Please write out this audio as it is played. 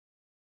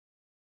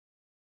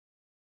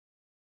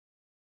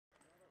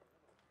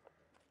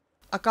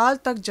Akal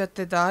Takht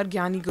Jathedar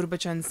Gyani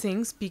Gurbachan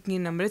Singh, speaking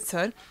in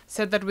Amritsar,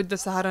 said that with the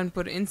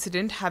Saharanpur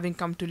incident having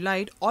come to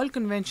light, all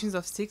conventions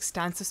of Sikhs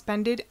stand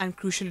suspended and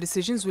crucial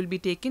decisions will be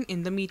taken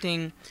in the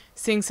meeting.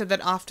 Singh said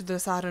that after the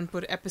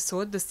Saharanpur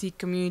episode, the Sikh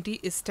community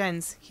is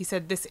tense. He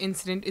said this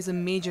incident is a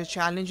major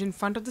challenge in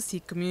front of the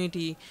Sikh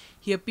community.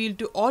 He appealed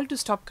to all to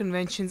stop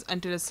conventions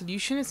until a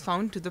solution is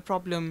found to the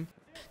problem.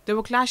 There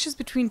were clashes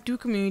between two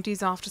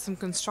communities after some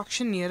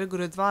construction near a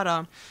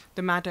Gurudwara.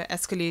 The matter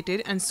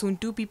escalated and soon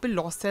 2 people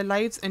lost their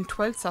lives and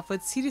 12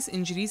 suffered serious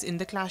injuries in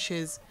the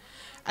clashes.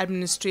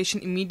 Administration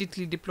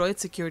immediately deployed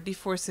security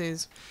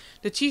forces.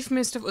 The Chief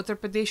Minister of Uttar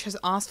Pradesh has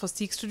asked for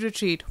Sikhs to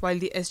retreat, while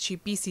the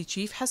SGPC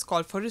chief has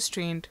called for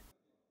restraint.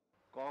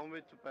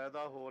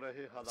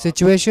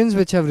 Situations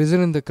which have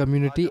risen in the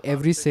community,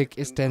 every Sikh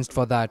is tensed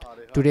for that.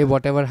 Today,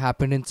 whatever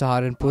happened in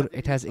Saharanpur,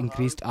 it has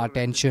increased our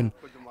tension.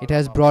 It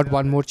has brought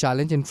one more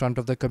challenge in front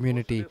of the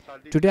community.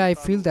 Today, I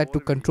feel that to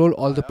control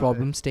all the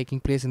problems taking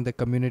place in the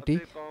community,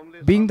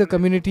 being the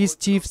community's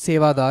chief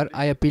Sevadar,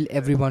 I appeal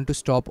everyone to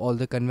stop all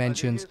the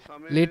conventions.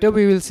 Later,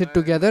 we will sit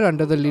together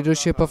under the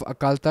leadership of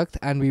Akal Takht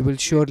and we will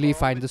surely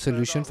find the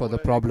solution for the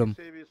problem.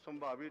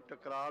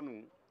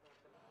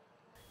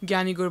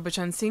 Gyani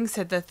Gurbachan Singh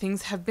said that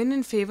things have been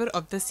in favour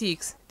of the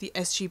Sikhs. The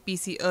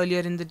SGPC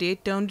earlier in the day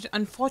termed it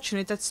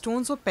unfortunate that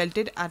stones were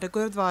pelted at a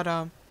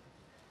Gurudwara.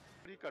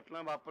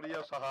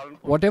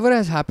 Whatever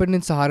has happened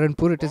in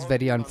Saharanpur, it is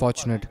very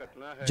unfortunate.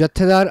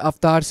 Jathedar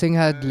Avtar Singh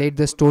had laid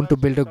the stone to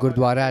build a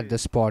Gurdwara at the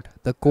spot.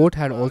 The court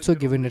had also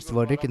given its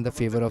verdict in the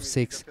favour of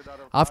Sikhs,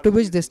 after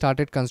which they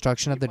started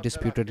construction at the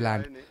disputed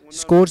land.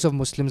 Scores of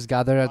Muslims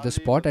gathered at the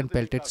spot and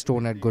pelted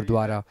stone at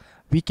Gurdwara.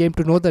 We came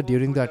to know that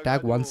during the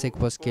attack, 1 Sikh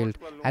was killed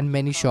and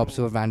many shops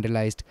were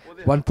vandalized.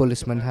 1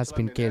 policeman has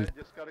been killed.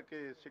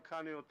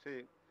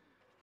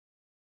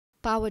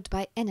 Powered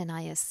by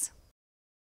NNIS.